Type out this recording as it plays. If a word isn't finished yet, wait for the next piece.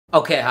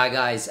Okay, hi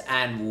guys,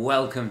 and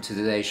welcome to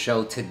today's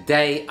show.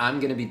 Today I'm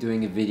going to be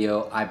doing a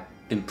video I've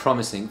been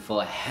promising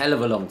for a hell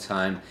of a long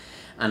time,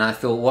 and I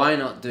thought why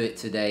not do it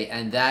today,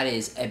 and that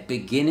is a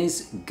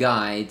beginner's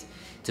guide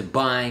to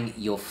buying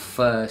your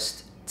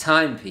first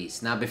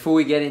timepiece. Now before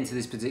we get into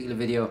this particular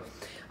video,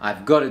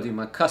 I've got to do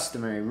my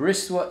customary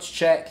wristwatch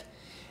check,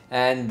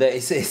 and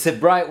it's a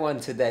bright one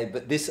today,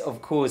 but this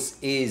of course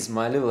is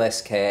my little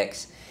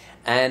SKX,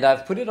 and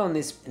I've put it on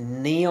this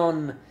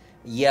neon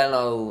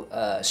yellow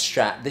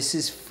strap. This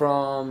is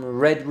from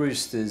Red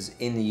Roosters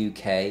in the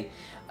UK.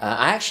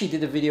 I actually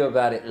did a video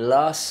about it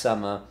last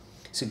summer.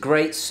 It's a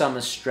great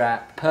summer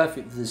strap,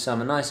 perfect for the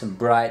summer, nice and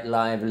bright,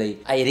 lively.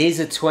 It is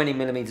a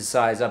 20mm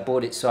size. I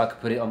bought it so I could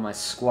put it on my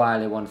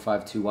Squire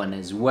 1521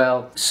 as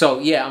well. So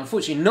yeah,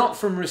 unfortunately not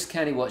from Wrist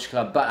County Watch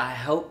Club, but I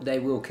hope they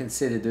will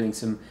consider doing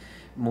some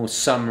more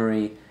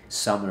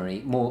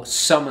more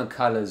summer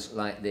colors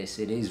like this.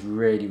 It is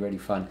really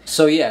fun.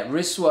 So yeah,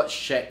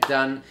 wristwatch check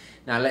done.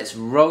 Now let's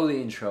roll the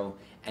intro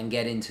and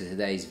get into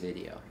today's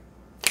video.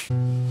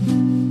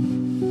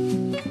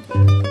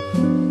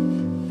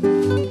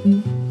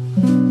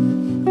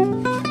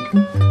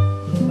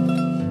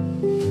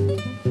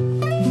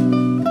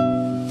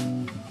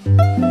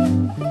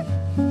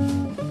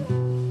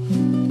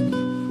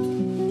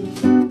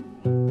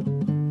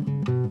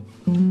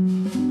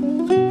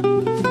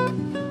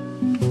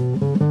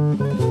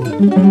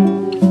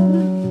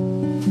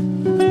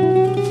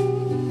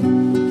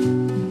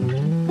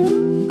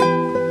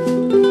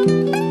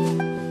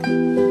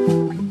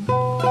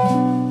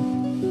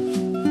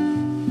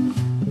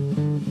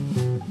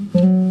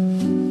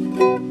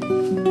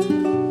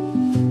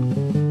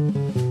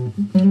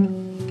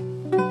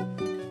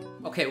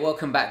 Okay,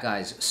 welcome back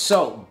guys.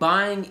 So,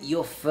 buying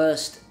your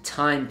first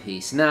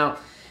timepiece. Now,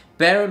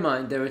 bear in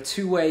mind there are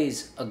two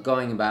ways of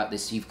going about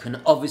this. You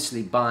can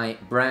obviously buy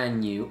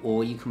brand new,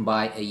 or you can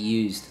buy a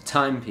used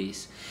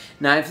timepiece.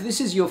 Now, if this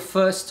is your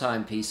first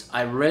timepiece,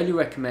 I really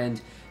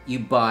recommend you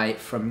buy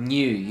from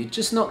new. You're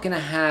just not going to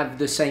have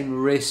the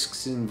same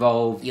risks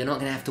involved. You're not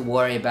going to have to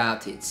worry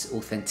about its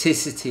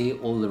authenticity,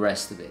 all the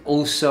rest of it.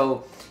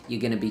 Also,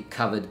 you're going to be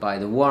covered by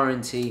the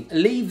warranty.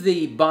 Leave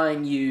the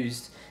buying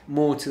used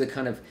more to the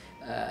kind of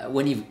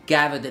when you've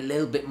gathered a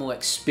little bit more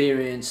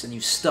experience and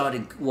you've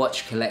started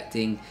watch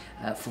collecting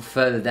for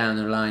further down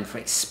the line, for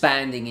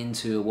expanding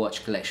into a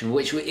watch collection,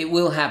 which it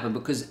will happen,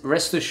 because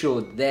rest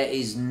assured there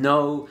is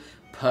no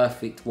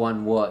perfect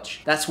one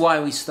watch. That's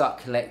why we start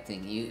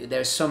collecting. There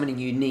are so many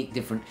unique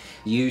different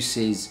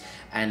uses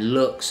and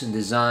looks and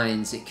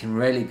designs. It can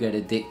really get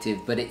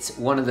addictive, but it's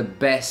one of the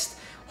best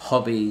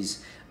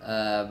hobbies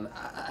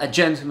a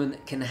gentleman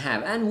can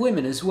have, and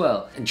women as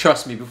well. And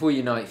trust me, before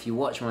you know it, if you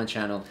watch my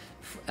channel,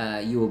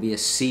 you will be a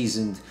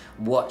seasoned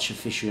watch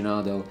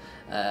aficionado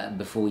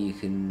before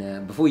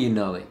you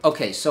know it.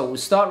 Okay, so we'll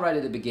start right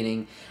at the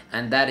beginning,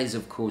 and that is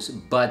of course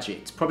budget.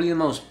 It's probably the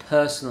most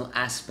personal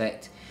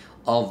aspect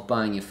of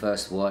buying your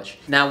first watch.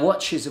 Now,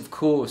 watches of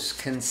course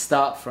can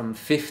start from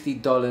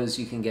 $50.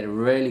 You can get a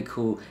really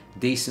cool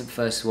decent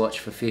first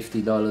watch for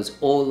 $50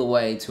 all the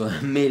way to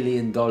 $1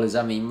 million.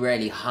 I mean,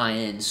 really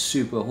high-end,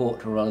 super haute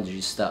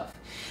horology stuff.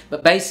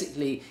 But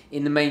basically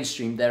in the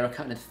mainstream there are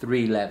kind of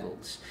three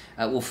levels.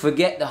 We'll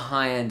forget the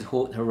high-end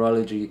haute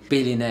horology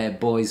billionaire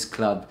boys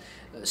club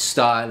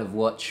style of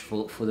watch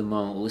for the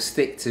moment. We'll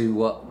stick to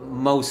what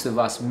most of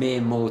us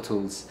mere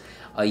mortals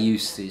are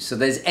used to. So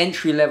there's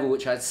entry level,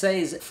 which I'd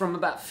say is from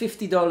about $50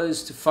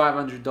 to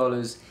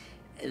 $500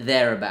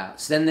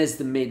 thereabouts. Then there's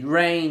the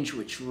mid-range,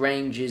 which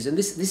ranges, and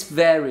this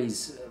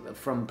varies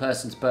from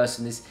person to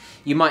person.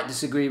 You might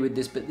disagree with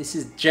this, but this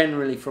is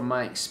generally from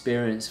my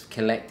experience of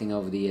collecting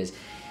over the years.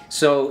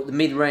 So the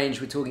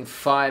mid-range, we're talking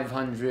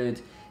 500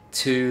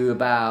 to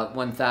about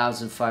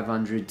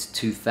 1,500 to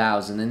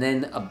 2,000, and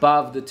then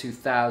above the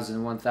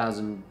 2,000,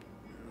 1,000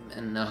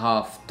 and a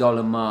half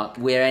dollar mark,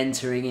 we're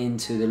entering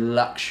into the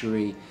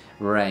luxury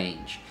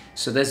range.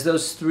 So there's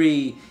those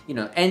three,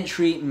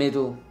 entry,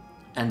 middle,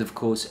 and of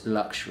course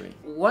luxury.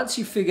 Once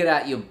you've figured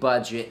out your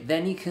budget,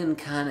 then you can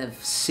kind of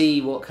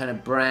see what kind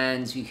of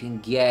brands you can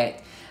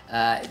get.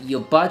 Your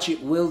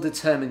budget will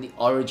determine the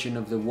origin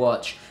of the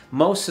watch.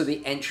 Most of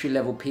the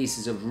entry-level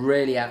pieces of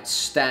really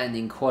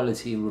outstanding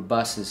quality and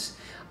robustness,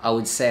 I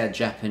would say, are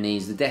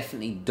Japanese. They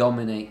definitely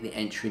dominate the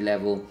entry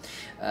level.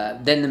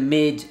 Then the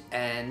mid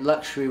and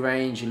luxury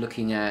range, you're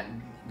looking at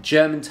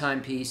German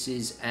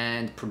timepieces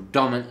and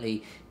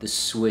predominantly the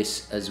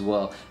Swiss as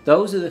well.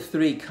 Those are the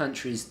three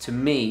countries to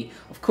me.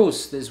 Of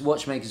course, there's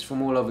watchmakers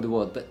from all over the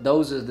world, but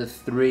those are the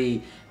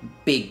three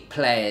big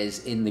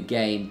players in the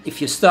game.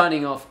 If you're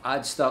starting off,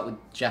 I'd start with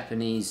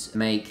Japanese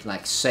make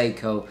like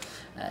Seiko,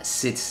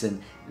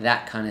 Citizen,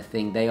 that kind of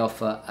thing. They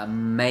offer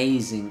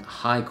amazing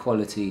high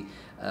quality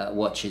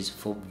watches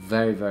for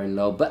very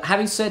low. But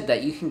having said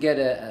that, you can get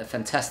a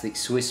fantastic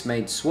Swiss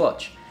made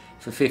swatch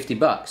for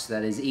 $50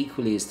 that is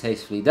equally as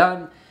tastefully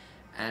done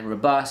and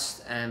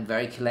robust and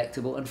very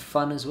collectible and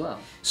fun as well.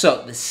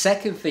 So the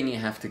second thing you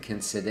have to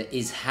consider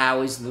is,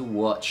 how is the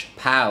watch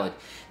powered?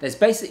 There's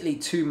basically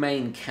two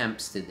main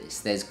camps to this.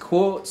 There's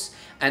quartz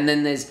and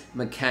then there's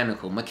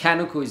mechanical.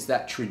 Mechanical is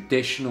that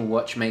traditional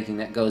watchmaking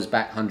that goes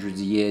back hundreds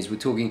of years. We're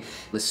talking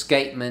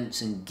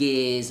escapements and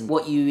gears and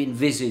what you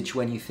envisage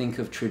when you think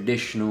of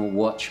traditional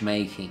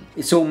watchmaking.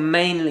 It's all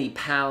mainly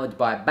powered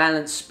by a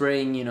balance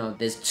spring. You know,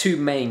 there's two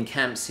main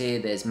camps here.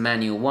 There's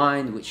manual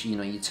wind, which, you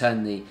know, you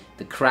turn the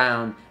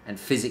crown and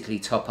physically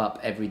top up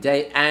every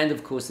day. And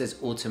of course there's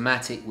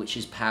automatic, which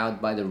is powered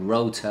by the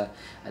rotor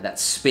that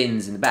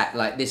spins in the back,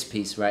 like this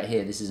piece right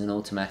here. This is an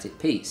automatic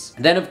piece.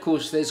 And then of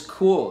course there's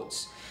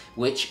quartz,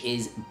 which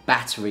is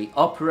battery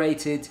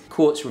operated.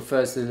 Quartz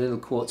refers to the little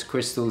quartz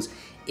crystals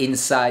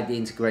inside the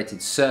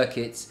integrated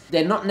circuits.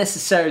 They're not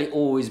necessarily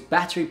always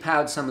battery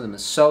powered. Some of them are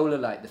solar,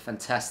 like the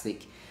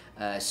fantastic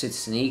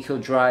Citizen Eco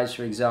drives,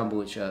 for example,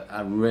 which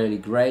are really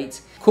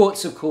great.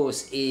 Quartz, of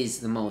course, is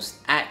the most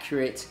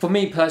accurate. For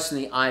me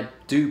personally, I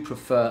do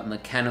prefer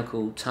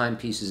mechanical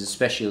timepieces,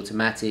 especially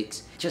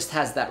automatics. It just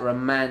has that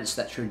romance,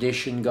 that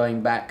tradition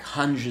going back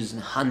hundreds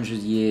and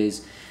hundreds of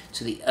years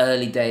to the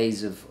early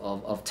days of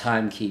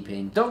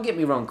timekeeping. Don't get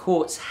me wrong,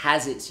 quartz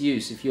has its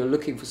use. If you're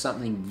looking for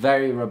something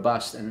very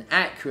robust and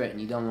accurate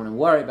and you don't want to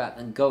worry about,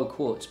 then go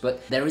quartz.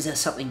 But there is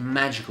something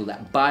magical,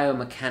 that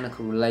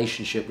biomechanical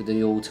relationship with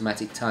the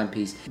automatic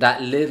timepiece,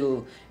 that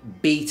little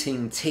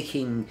beating,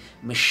 ticking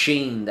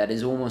machine that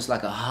is almost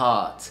like a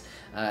heart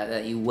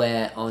that you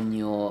wear on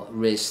your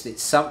wrist.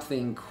 It's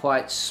something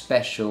quite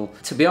special.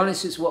 To be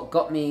honest, it's what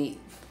got me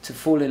to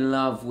fall in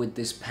love with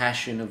this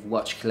passion of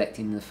watch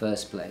collecting in the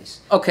first place.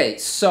 Okay,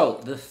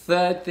 so the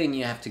third thing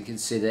you have to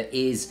consider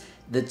is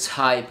the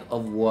type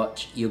of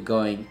watch you're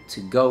going to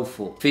go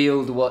for.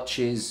 Field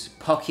watches,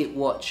 pocket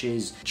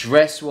watches,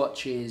 dress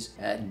watches,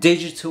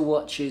 digital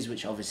watches,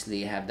 which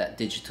obviously have that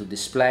digital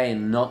display,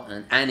 and not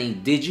any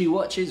digi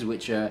watches,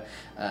 which are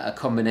a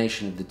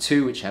combination of the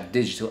two, which have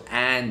digital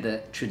and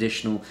the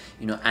traditional,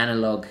 you know,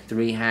 analog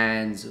 3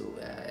 hands,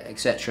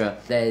 etc.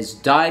 There's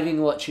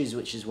diving watches,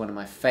 which is one of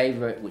my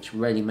favorite, which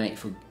really make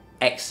for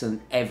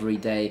excellent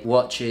everyday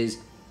watches.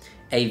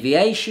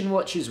 Aviation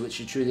watches, which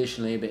are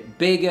traditionally a bit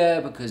bigger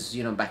because,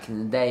 you know, back in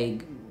the day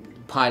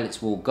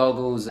pilots wore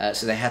goggles,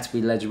 so they had to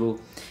be legible.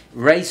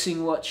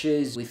 Racing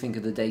watches, we think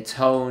of the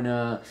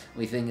Daytona,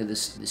 we think of the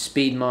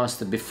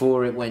Speedmaster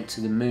before it went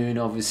to the moon,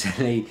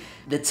 obviously.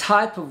 The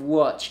type of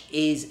watch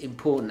is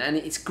important, and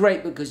it's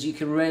great because you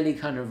can really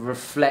kind of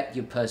reflect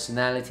your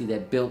personality. They're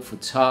built for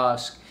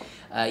task.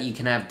 You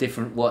can have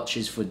different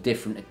watches for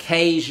different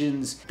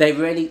occasions. They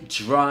really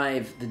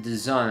drive the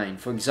design.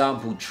 For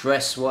example,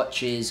 dress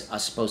watches are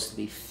supposed to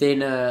be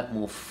thinner,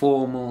 more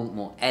formal,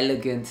 more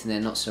elegant, and they're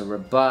not so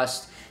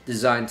robust,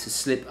 designed to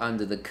slip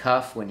under the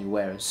cuff when you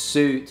wear a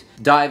suit.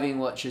 Diving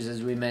watches,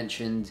 as we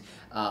mentioned,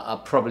 are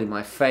probably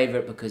my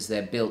favorite because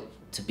they're built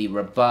to be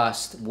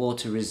robust,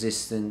 water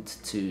resistant,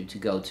 to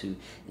go to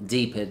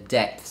deeper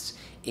depths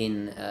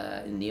in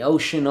the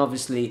ocean.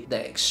 Obviously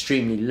they're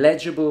extremely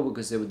legible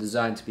because they were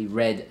designed to be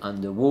read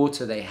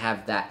underwater. They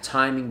have that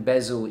timing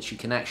bezel which you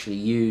can actually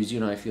use, you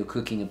know, if you're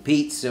cooking a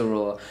pizza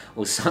or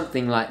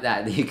something like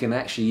that, you can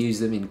actually use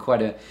them in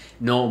quite a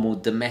normal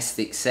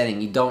domestic setting.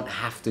 You don't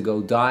have to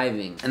go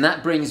diving. And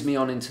that brings me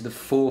on into the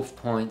fourth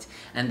point,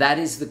 and that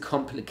is the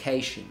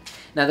complication.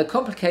 Now, the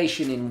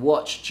complication in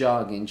watch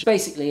jargon is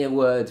basically a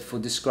word for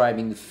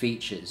describing the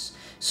features.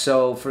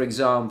 So, for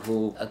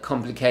example, a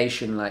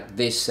complication like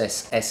this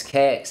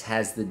SKX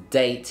has the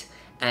date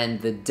and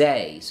the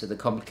day. So the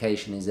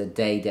complication is a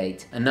day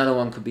date. Another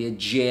one could be a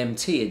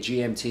GMT. A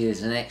GMT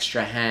is an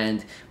extra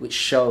hand which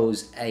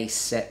shows a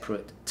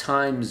separate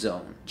time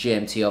zone.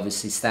 GMT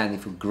obviously standing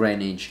for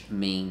Greenwich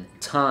Mean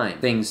Time.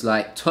 Things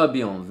like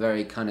tourbillon,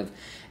 very kind of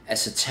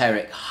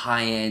esoteric,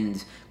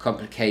 high-end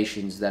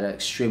complications that are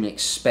extremely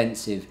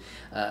expensive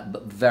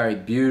but very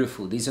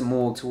beautiful. These are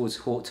more towards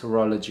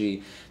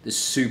horology, the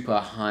super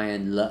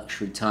high-end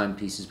luxury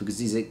timepieces, because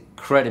these are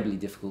incredibly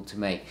difficult to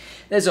make.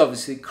 There's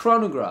obviously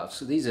chronographs,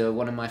 so these are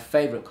one of my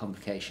favorite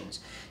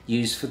complications,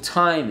 used for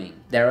timing.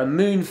 There are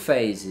moon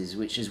phases,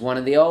 which is one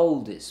of the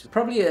oldest,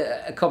 probably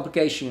a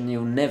complication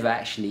you'll never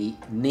actually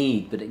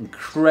need, but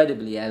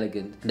incredibly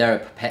elegant. There are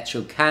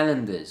perpetual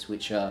calendars,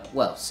 which are,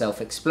 well,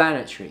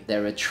 self-explanatory.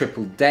 There are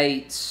triple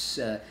dates,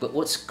 but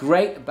what's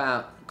great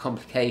about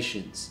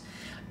complications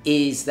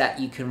is that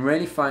you can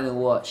really find a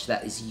watch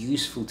that is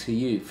useful to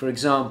you. For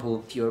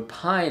example, if you're a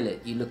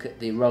pilot, you look at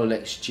the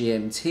Rolex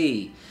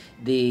GMT,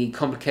 the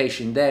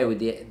complication there with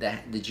the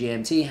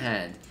GMT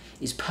hand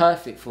is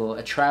perfect for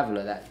a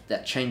traveler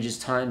that changes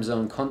time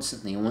zone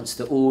constantly and wants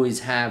to always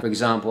have, for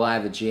example, I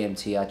have a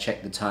GMT, I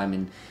check the time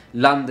in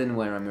London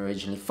where I'm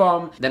originally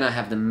from, then I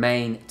have the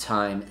main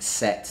time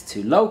set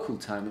to local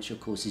time, which of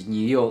course is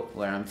New York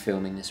where I'm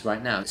filming this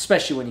right now,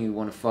 especially when you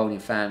want to phone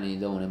your family, you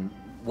don't want to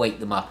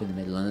wake them up in the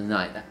middle of the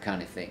night, that kind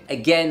of thing.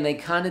 Again, they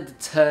kind of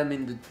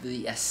determine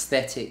the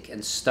aesthetic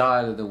and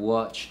style of the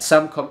watch.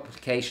 Some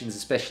complications,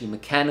 especially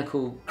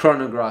mechanical,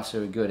 chronographs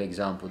are a good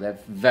example. They're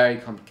very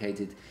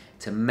complicated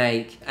to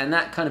make, and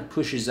that kind of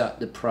pushes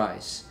up the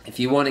price. If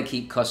you want to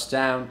keep costs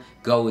down,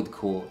 go with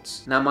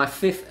quartz. Now, my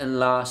fifth and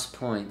last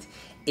point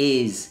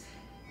is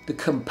the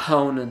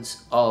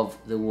components of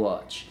the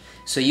watch.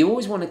 So you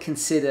always want to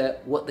consider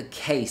what the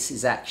case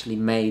is actually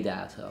made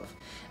out of.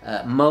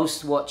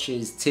 Most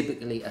watches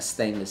typically are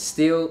stainless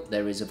steel.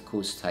 There is of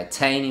course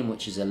titanium,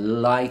 which is a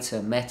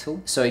lighter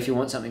metal. So if you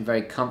want something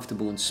very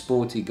comfortable and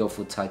sporty, go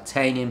for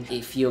titanium.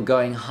 If you're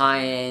going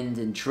high end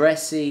and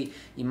dressy,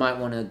 you might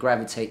want to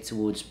gravitate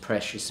towards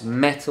precious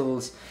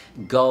metals,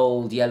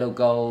 gold, yellow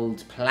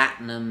gold,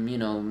 platinum, you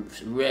know,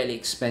 really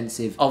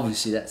expensive.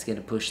 Obviously that's going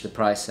to push the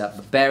price up,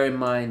 but bear in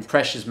mind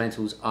precious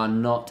metals are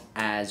not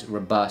as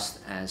robust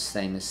as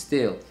stainless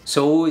steel.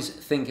 So always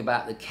think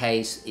about the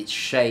case, its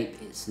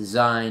shape, its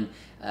design,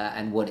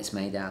 and what it's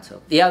made out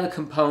of. The other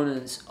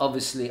components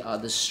obviously are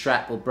the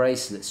strap or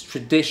bracelets.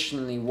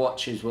 Traditionally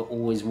watches were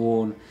always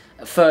worn,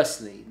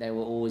 firstly they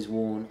were always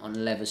worn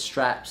on leather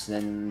straps,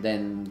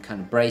 then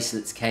kind of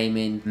bracelets came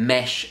in.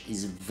 Mesh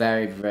is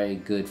very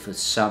good for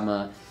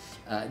summer.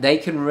 They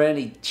can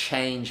really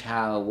change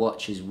how a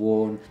watch is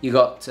worn. You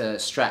got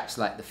straps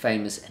like the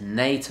famous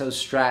NATO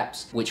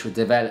straps, which were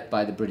developed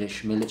by the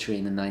British military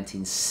in the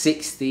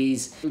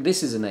 1960s.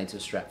 This is a NATO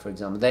strap, for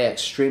example. They are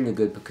extremely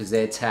good because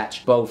they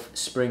attach both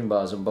spring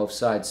bars on both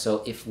sides.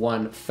 So if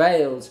one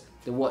fails,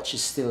 the watch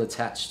is still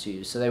attached to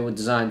you. So they were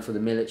designed for the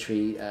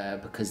military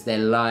because their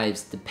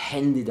lives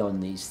depended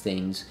on these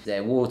things.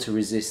 They're water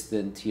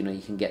resistant, you know,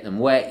 you can get them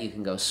wet, you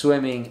can go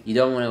swimming. You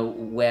don't want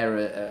to wear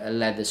a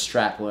leather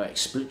strap or an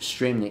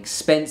extremely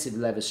expensive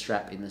leather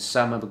strap in the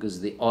summer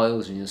because the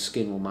oils in your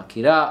skin will muck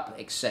it up,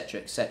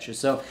 etc, etc.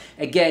 So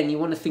again, you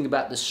want to think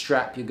about the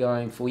strap you're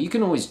going for. You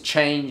can always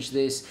change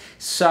this.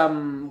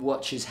 Some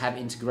watches have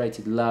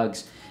integrated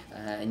lugs,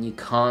 and you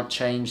can't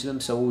change them,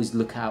 so always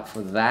look out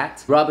for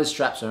that. Rubber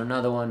straps are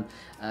another one.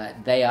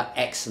 They are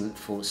excellent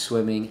for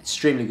swimming,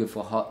 extremely good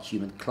for hot,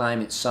 humid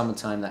climates,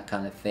 summertime, that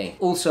kind of thing.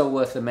 Also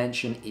worth a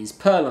mention is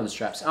Perlon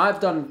straps. I've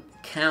done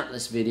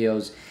countless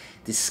videos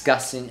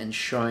discussing and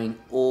showing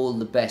all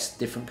the best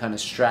different kind of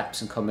straps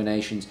and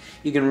combinations.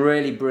 You can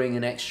really bring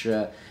an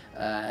extra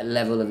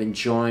level of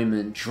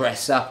enjoyment,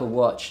 dress up a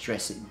watch,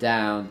 dress it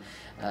down,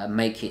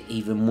 make it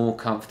even more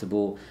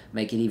comfortable,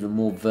 make it even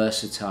more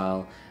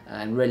versatile,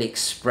 and really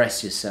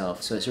express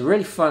yourself. So it's a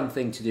really fun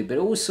thing to do, but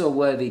also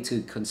worthy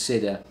to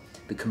consider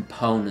the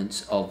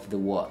components of the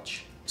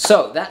watch.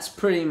 So that's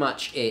pretty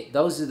much it.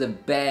 Those are the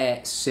bare,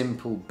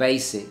 simple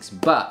basics,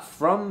 but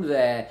from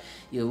there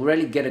you'll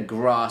really get a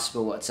grasp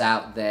of what's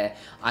out there.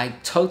 I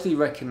totally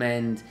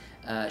recommend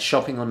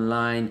shopping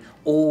online.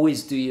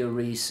 Always do your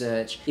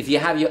research. If you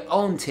have your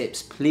own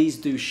tips, please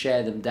do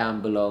share them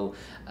down below.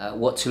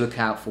 What to look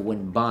out for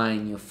when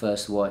buying your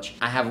first watch.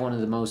 I have one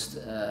of the most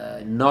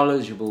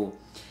knowledgeable,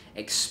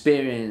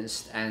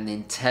 experienced and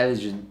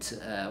intelligent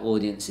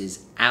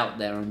audiences out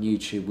there on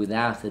YouTube,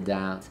 without a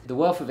doubt. The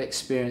wealth of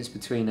experience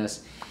between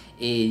us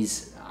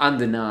is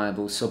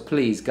undeniable, so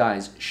please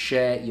guys,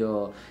 share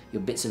your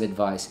bits of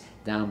advice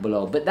down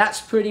below. But that's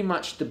pretty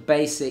much the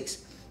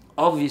basics.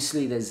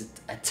 Obviously there's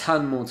a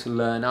ton more to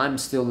learn. I'm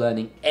still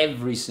learning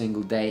every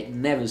single day. It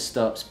never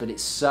stops, but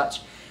it's such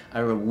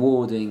a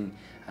rewarding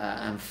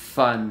and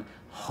fun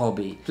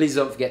hobby. Please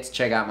don't forget to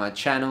check out my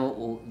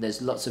channel.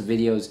 There's lots of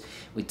videos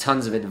with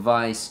tons of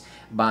advice,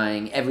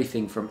 buying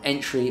everything from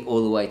entry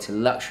all the way to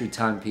luxury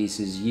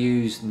timepieces,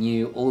 used,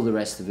 new, all the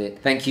rest of it.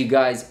 Thank you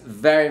guys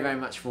very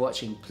much for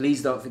watching.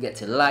 Please don't forget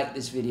to like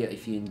this video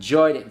if you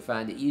enjoyed it and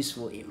found it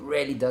useful. It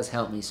really does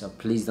help me, so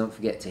please don't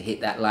forget to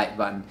hit that like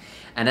button.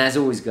 And as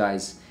always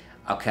guys,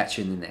 I'll catch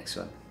you in the next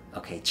one.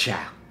 Okay,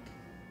 ciao.